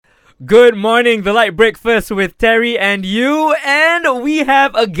Good morning, the Light Breakfast with Terry and you. And we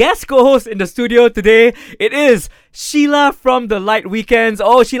have a guest co-host in the studio today. It is Sheela from the Light Weekends.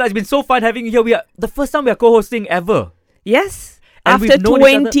 Oh, Sheela, it's been so fun having you here. The first time we are co-hosting ever. Yes. And after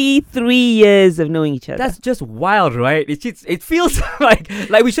 23 years of knowing each other. That's just wild, right? It feels like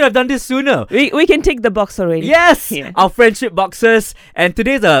we should have done this sooner. We can tick the box already. Yes, Yeah. Our friendship boxes. And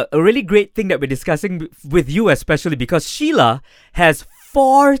today's a really great thing that we're discussing with you, especially because Sheela has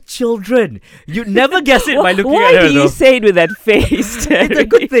 4 children. You'd never guess it by looking at her. Why do you say it with that face? It's a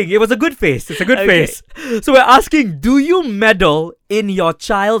good thing. It was a good face. It's a good face. So we're asking, do you meddle in your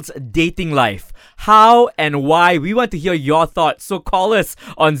child's dating life? How and why? We want to hear your thoughts. So call us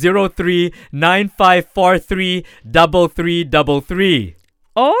on 03-9543-3333.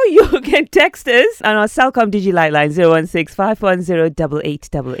 Or you can text us on our Celcom Digi-Lite line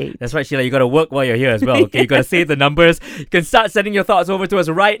 016-510-8888. That's right, Sheela. You got to work while you're here as well. Okay, you got to save the numbers. You can start sending your thoughts over to us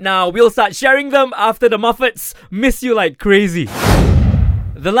right now. We'll start sharing them after the Muffets miss you like crazy.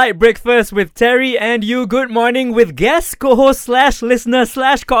 The Light Breakfast with Terry and you. Good morning with guest, co-host / listener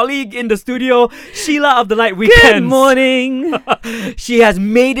 / colleague in the studio, Sheela of the Light Weekends. Good morning. She has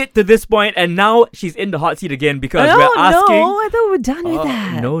made it to this point and now she's in the hot seat again because we're asking. No, I thought we were done with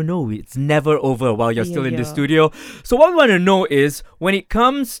that. No, it's never over while you're still in the studio. So what we want to know is, when it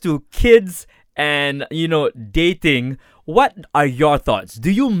comes to kids and, dating, what are your thoughts? Do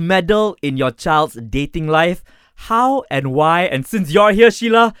you meddle in your child's dating life? How and why? And since you're here,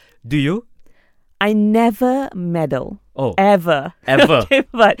 Sheela, do you? I never meddle. Oh. Ever. Okay,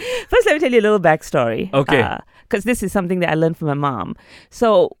 but first let me tell you a little backstory. Okay. Because this is something that I learned from my mom.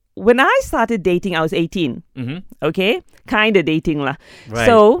 So when I started dating, I was 18. Mm-hmm. Okay? Kind of dating lah. Right.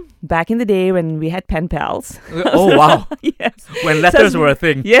 So back in the day when we had pen pals. Oh, wow. Yes. When letters were a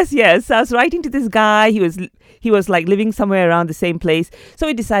thing. Yes. So I was writing to this guy. He was like living somewhere around the same place. So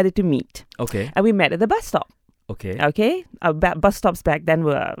we decided to meet. Okay. And we met at the bus stop. Okay. Our bus stops back then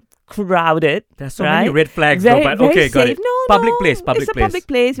were crowded. There's so many red flags, but okay, safe. got it. No, Public place. It's a public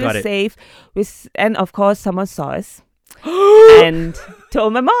place. Got We're it. safe. And of course, someone saw us and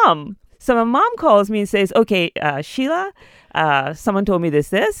told my mom. So my mom calls me and says, "Okay, Sheela, someone told me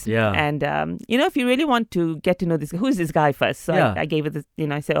this. Yeah. And if you really want to get to know this, who's this guy first?" So Yeah. I gave it.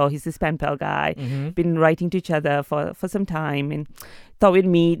 I said, "Oh, he's this pen pal guy. Mm-hmm. Been writing to each other for some time, and thought we'd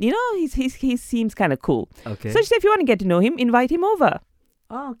meet. He seems kind of cool." Okay. So she said, "If you want to get to know him, invite him over.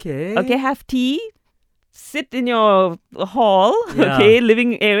 Okay. Okay, have tea, sit in your hall, Yeah.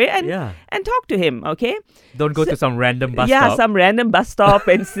 living area, and talk to him. Okay." Don't go to some random bus Yeah, stop. some random bus stop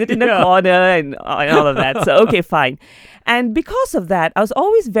and sit in the corner and all of that. So, okay, fine. And because of that, I was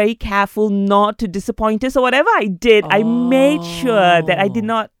always very careful not to disappoint her. So whatever I did, I made sure that I did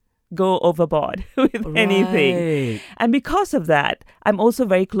not go overboard with anything. Right. And because of that, I'm also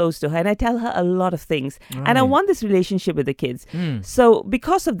very close to her and I tell her a lot of things. And I Right. want this relationship with the kids. Mm. So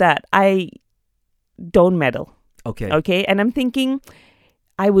because of that, I don't meddle. Okay. Okay. And I'm thinking,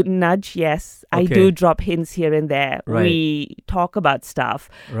 I would nudge, yes. I Okay. do drop hints here and there. Right. We talk about stuff.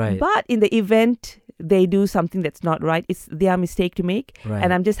 Right. But in the event they do something that's not right, it's their mistake to make. Right.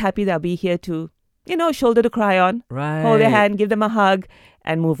 And I'm just happy that I'll be here to, shoulder to cry on, Right. hold their hand, give them a hug,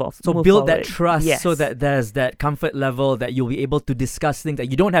 and move off. So move build that forward. trust Yes. so that there's that comfort level that you'll be able to discuss things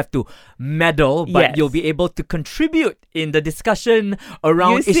that you don't have to meddle, but Yes. you'll be able to contribute in the discussion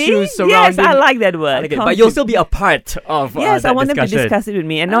around You see? issues surrounding. Yes, I like that word. I like it. But you'll still be a part of Yes, that I want them to discussion. discuss it with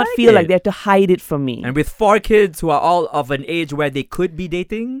me and I not like feel like it. they have to hide it from me. And with 4 kids who are all of an age where they could be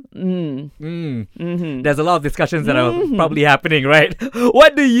dating, Mm-hmm. there's a lot of discussions that are probably happening, right?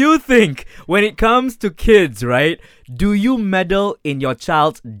 What do you think when it comes to kids, right? Do you meddle in your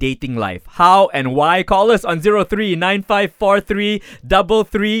child's dating life? How and why? Call us on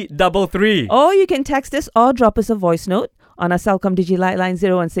 03-9543-3333. Or you can text us or drop us a voice note on our Celcom Digi-Lite line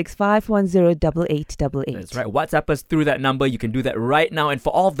 016-510-8888. That's right. WhatsApp us through that number. You can do that right now. And for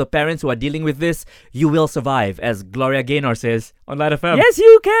all of the parents who are dealing with this, you will survive, as Gloria Gaynor says on LITE FM. Yes,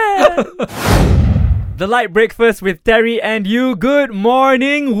 you can. The Light Breakfast with Terry and you. Good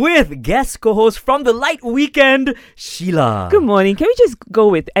morning with guest co-host from the Light Weekend, Sheela. Good morning. Can we just go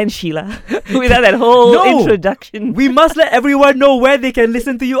with and Sheela without that whole No. introduction? We must let everyone know where they can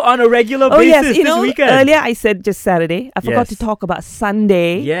listen to you on a regular basis this weekend. Earlier I said just Saturday. I forgot Yes. to talk about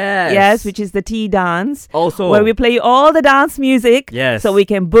Sunday. Yes. Yes, which is the tea dance. Also, Where we play all the dance music. Yes. So we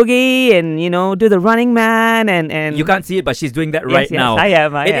can boogie and, do the running man and you can't see it, but she's doing that Yes, right yes, now. I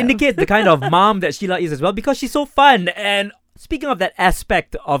am. It indicates the kind of mom that Sheela is as well, because she's so fun and speaking of that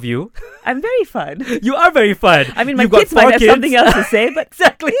aspect of you, I'm very fun. you are very fun. I mean, my You've got kids might 4 have kids. something else to say, but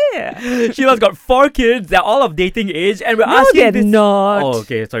Exactly. yeah. Sheila's got 4 kids. They're all of dating age, and we're No, asking they're this. not. Oh,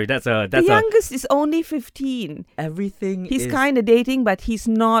 okay. Sorry, that's The a youngest is only 15. everything. He's is, kind of dating, but he's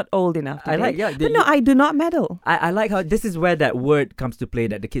not old enough to I date. like, yeah. But no, I do not meddle. I like how this is where that word comes to play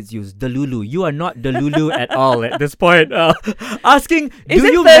that the kids use. Delulu. You are not delulu at all at this point. Asking, do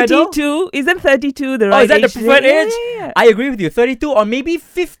Isn't you meddle? 32? Isn't 32 the Oh, right is that the age? preferred Yeah, age? yeah, yeah. I agree with you. 32 or maybe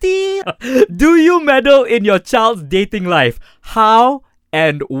 50. Do you meddle in your child's dating life? How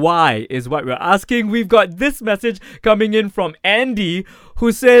and why is what we're asking. We've got this message coming in from Andy,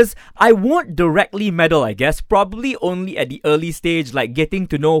 who says, I won't directly meddle, I guess, probably only at the early stage, like getting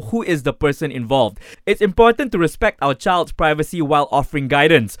to know who is the person involved. It's important to respect our child's privacy while offering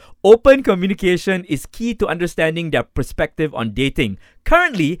guidance. Open communication is key to understanding their perspective on dating.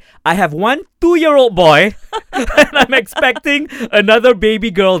 Currently, I have one 2-year-old boy and I'm expecting another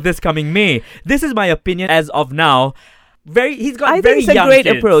baby girl this coming May. This is my opinion as of now. He's got I very think it's a young great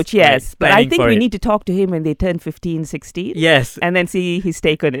kids, approach, yes. right, But I planning think for we it. need to talk to him when they turn 15, 16. Yes. And then see his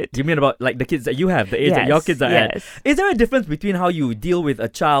take on it. You mean about like the kids that you have, the age that your Yes, kids are yes. at? Is there a difference between how you deal with a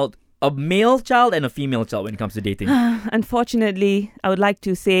child, a male child and a female child when it comes to dating? Unfortunately, I would like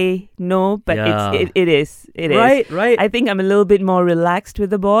to say no, but Yeah. it is. It is. Right. I think I'm a little bit more relaxed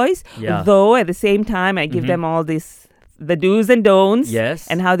with the boys. Yeah. Though at the same time, I give them all the do's and don'ts. Yes.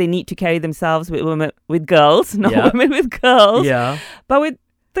 And how they need to carry themselves with women, with girls, not Yeah. women with girls. Yeah. But with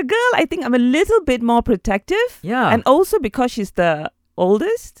the girl, I think I'm a little bit more protective. Yeah. And also because she's the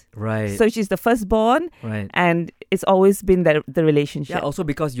oldest. Right. So she's the firstborn. Right. And it's always been the relationship. Yeah, also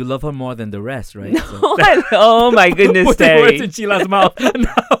because you love her more than the rest, right? No, oh my goodness, Putting words Terry. in Sheila's mouth.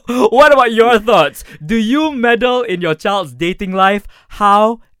 Now, what about your thoughts? Do you meddle in your child's dating life?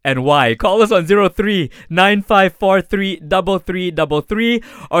 How and why? Call us on 03-9543-3333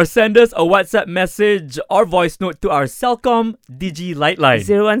 or send us a WhatsApp message or voice note to our Cellcom Digi Light line.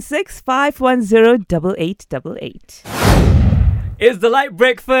 016-510-8888. It's the Light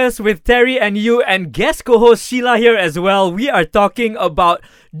Breakfast with Terry and you and guest co-host Sheela here as well. We are talking about,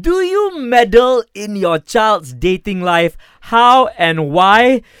 do you meddle in your child's dating life? How and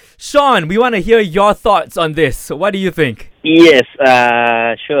why? Sean, we want to hear your thoughts on this. So what do you think? Yes,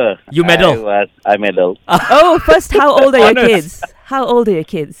 sure. You meddle? I meddle. Oh, first, how old are your Honest. kids? How old are your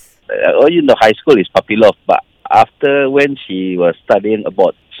kids? High school is puppy love, but after when she was studying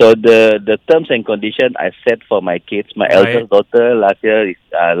abroad, so the terms and conditions I set for my kids, my eldest daughter last year is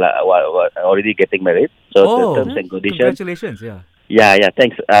already getting married. So the terms and conditions. Congratulations, yeah. Yeah,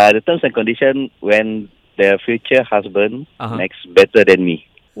 thanks. The terms and conditions when their future husband makes better than me.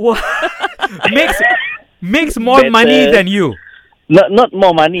 What? makes more Better. money than you. Not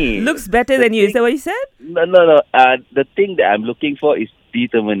more money. Looks better than you. Is that what you said? No. The thing that I'm looking for is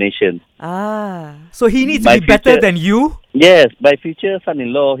determination. Ah. So he needs My to be better future- than you? Yes, my future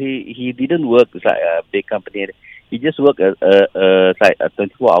son-in-law, he didn't work like a big company. He just worked like a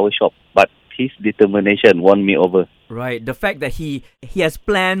 24-hour shop. But his determination won me over. Right. The fact that he has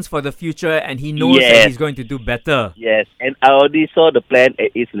plans for the future and he knows that Yes. he's going to do better. Yes, and I already saw the plan.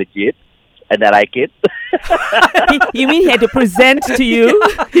 It is legit, and I like it. You mean he had to present to you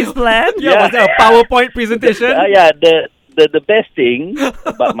his plan? Yeah, was there a PowerPoint presentation? The best thing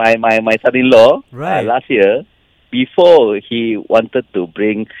about my son-in-law Right. last year, before he wanted to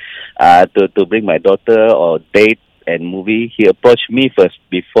bring to bring my daughter or date and movie, he approached me first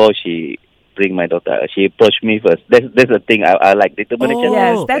before she bring my daughter. She approached me first. That's the thing I like, determination. Oh.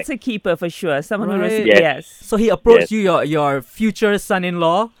 Yes, that's a keeper for sure. Someone who Right. yes. So he approached Yes. your future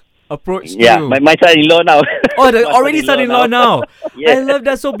son-in-law approached Yeah, you. my son-in-law now. Oh, the My already son-in-law now. Yes. I love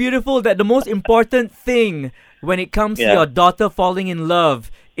that. So beautiful that the most important thing when it comes to Yeah. your daughter falling in love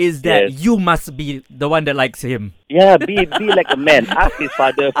is that Yes. you must be the one that likes him. Yeah, be like a man. Ask his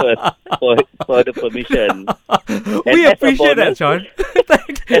father first for the permission. We as a appreciate that, bonus- Sean.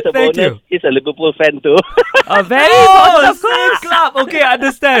 As a Thank bonus, you. he's a Liverpool fan too. Oh, very Oh, important, of same course. club. Okay, I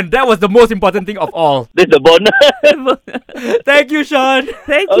understand. That was the most important thing of all. This is the bonus. Thank you, Sean.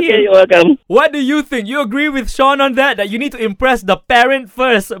 Thank Okay, you. you're welcome. What do you think? You agree with Sean on that you need to impress the parent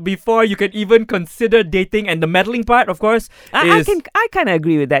first before you can even consider dating, and the meddling part, of course, I is... kind of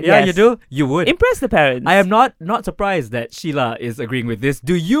agree with that. Yeah, yes. you do? You would. Impress the parents. I am not surprised that Sheela is agreeing with this.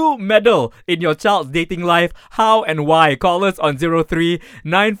 Do you meddle in your child's dating life? How and why? Call us on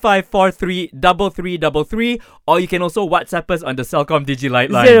 03-9543-3333 or you can also WhatsApp us on the Cellcom Digi Light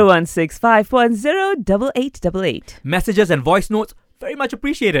line. 016-510-8888. Messages and voice notes very much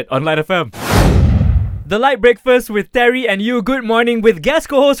appreciated on Light FM. The Light Breakfast with Terry and you. Good morning with guest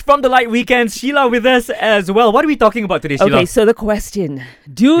co-host from the Light Weekends, Sheela, with us as well. What are we talking about today, Sheela? Okay, so the question,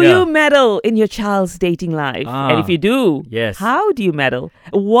 do you meddle in your child's dating life? And if you do, yes. how do you meddle?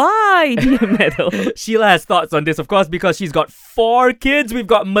 Why do you meddle? Sheila has thoughts on this, of course, because she's got 4 kids. We've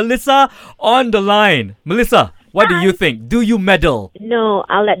got Melissa on the line. Melissa, what do you think? Do you meddle? No,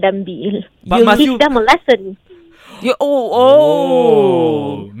 I'll let them be. But must Teach you them a lesson.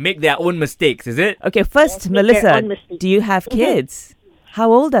 make their own mistakes, is it? Okay, first, Yes, make their Melissa, own mistakes. do you have kids?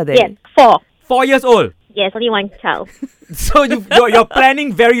 How old are they? Yes, 4. 4 years old. Yes, only one child. So you're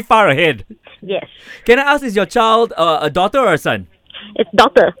planning very far ahead. Yes. Can I ask, is your child a daughter or a son? It's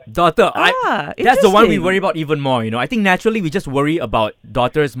daughter. Daughter. That's the one we interesting. worry about even more, I think naturally we just worry about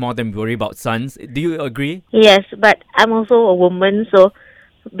daughters more than we worry about sons. Do you agree? Yes, but I'm also a woman, so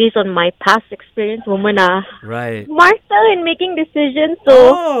based on my past experience, women are Right. smarter in making decisions. So,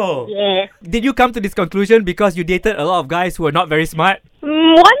 Oh! yeah. Did you come to this conclusion because you dated a lot of guys who are not very smart?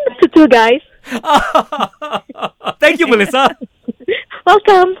 1 to 2 guys. Thank you, Melissa.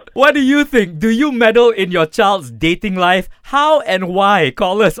 Welcome. What do you think? Do you meddle in your child's dating life? How and why?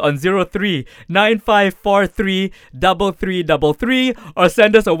 Call us on 03-9543-3333 or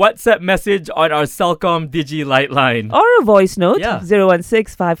send us a WhatsApp message on our Celcom Digi Light line. Or a voice note, Yeah.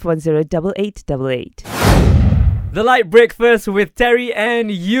 016-510-8888. The Light Breakfast with Terry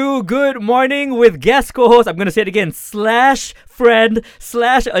and you. Good morning with guest co-host. I'm going to say it again.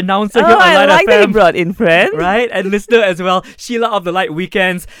 /friend/announcer here on I Light like that you FM. brought in friend. Right? And listener as well. Sheila of the Light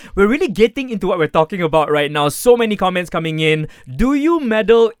Weekends. We're really getting into what we're talking about right now. So many comments coming in. Do you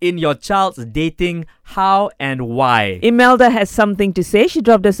meddle in your child's dating? How and why? Imelda has something to say. She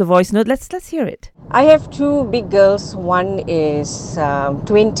dropped us a voice note. Let's hear it. I have 2 big girls. One is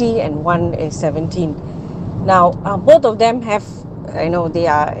 20 and one is 17. Now, both of them have, they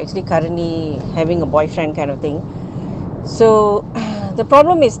are actually currently having a boyfriend kind of thing. So, the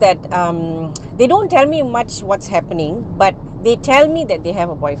problem is that they don't tell me much what's happening, but they tell me that they have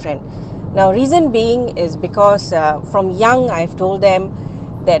a boyfriend. Now, reason being is because from young I've told them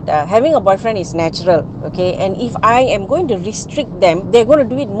that having a boyfriend is natural, okay? And if I am going to restrict them, they're going to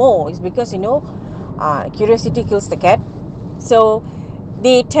do it more. It's because, curiosity kills the cat. So,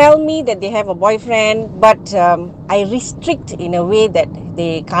 they tell me that they have a boyfriend, but I restrict in a way that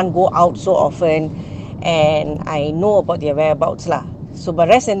they can't go out so often, and I know about their whereabouts lah. So, but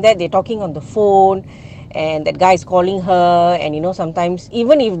rest than that, they're talking on the phone, and that guy is calling her, and sometimes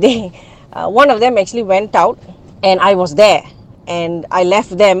even if they, one of them actually went out, and I was there, and I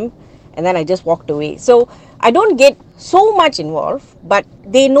left them, and then I just walked away. So I don't get so much involved, but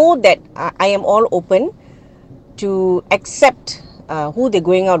they know that I am all open to accept who they're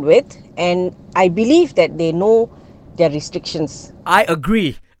going out with, and I believe that they know their restrictions. I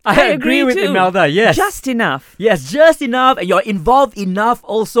agree. I agree with too. Imelda, yes. Just enough. Yes, just enough. And you're involved enough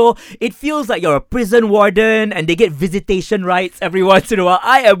also. It feels like you're a prison warden and they get visitation rights every once in a while.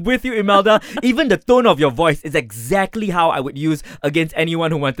 I am with you, Imelda. Even the tone of your voice is exactly how I would use against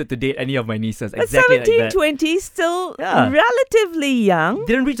anyone who wanted to date any of my nieces. But Exactly 17, like that. 20 is still Yeah. relatively young.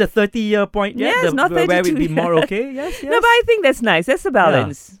 Didn't reach a 30-year point yet? Yes, not where 32 we'd be more yet. okay? Yes, yes. No, but I think that's nice. That's the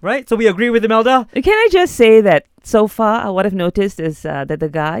balance. Yeah. Right? So we agree with Imelda? Can I just say that so far, what I've noticed is that the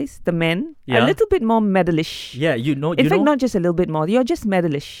guys, the men, are Yeah. a little bit more meddlish. Yeah, In fact, not just a little bit more. You're just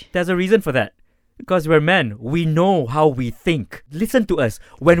meddlish. There's a reason for that. Because we're men. We know how we think. Listen to us.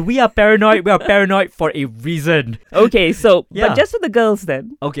 When we are paranoid for a reason. Okay, so, Yeah. but just for the girls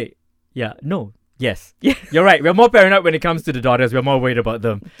then. Okay. Yeah. No. Yes. You're right. We're more paranoid when it comes to the daughters. We're more worried about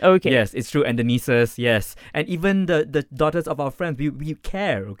them. Okay. Yes, it's true. And the nieces, yes. And even the daughters of our friends, we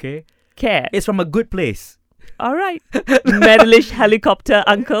care, okay? Care. It's from a good place. All right. Meddlish helicopter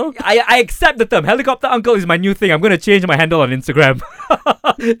uncle. I accept the term. Helicopter uncle is my new thing. I'm going to change my handle on Instagram.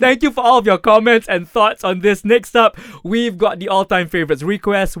 Thank you for all of your comments and thoughts on this. Next up, we've got the all-time favorites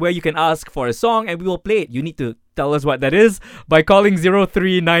request where you can ask for a song and we will play it. You need to tell us what that is by calling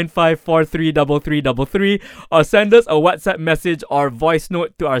 03-9543-3333 or send us a WhatsApp message or voice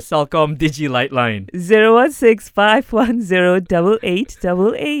note to our Celcom Digi Light line.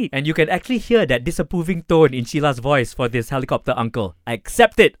 016-510-8888. And you can actually hear that disapproving tone in Sheila's voice for this helicopter uncle. I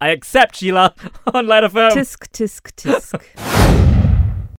accept it. I accept, Sheila, on Light FM. Tisk, tisk, tisk.